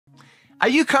Are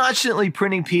you constantly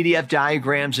printing PDF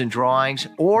diagrams and drawings?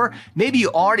 Or maybe you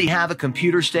already have a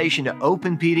computer station to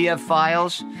open PDF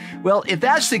files? Well, if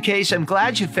that's the case, I'm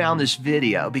glad you found this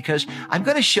video because I'm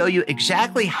going to show you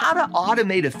exactly how to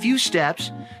automate a few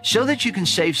steps so that you can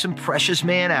save some precious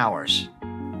man hours.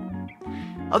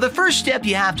 Well, the first step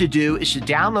you have to do is to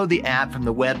download the app from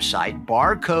the website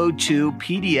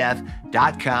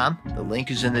barcode2pdf.com. The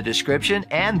link is in the description,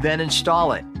 and then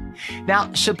install it.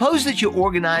 Now, suppose that you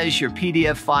organize your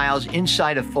PDF files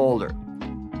inside a folder.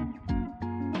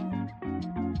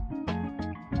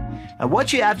 Now,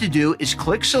 what you have to do is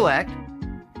click Select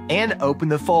and open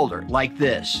the folder like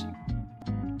this.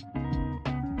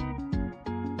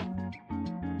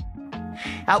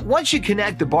 Now, once you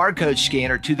connect the barcode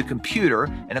scanner to the computer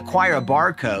and acquire a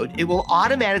barcode, it will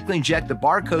automatically inject the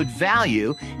barcode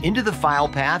value into the file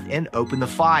path and open the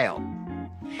file.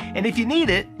 And if you need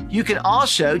it, you can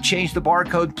also change the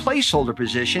barcode placeholder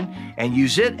position and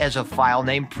use it as a file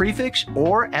name prefix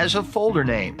or as a folder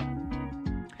name.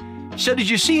 So did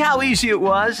you see how easy it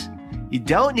was? You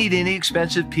don't need any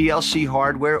expensive PLC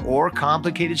hardware or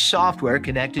complicated software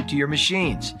connected to your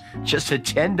machines. Just a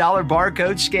 $10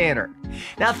 barcode scanner.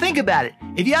 Now think about it.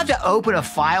 If you have to open a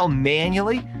file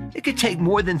manually, it could take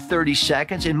more than 30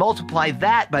 seconds, and multiply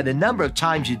that by the number of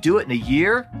times you do it in a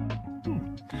year.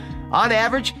 On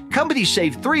average, companies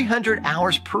save 300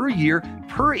 hours per year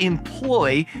per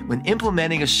employee when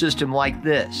implementing a system like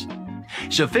this.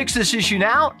 So fix this issue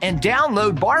now and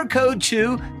download Barcode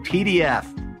 2 PDF.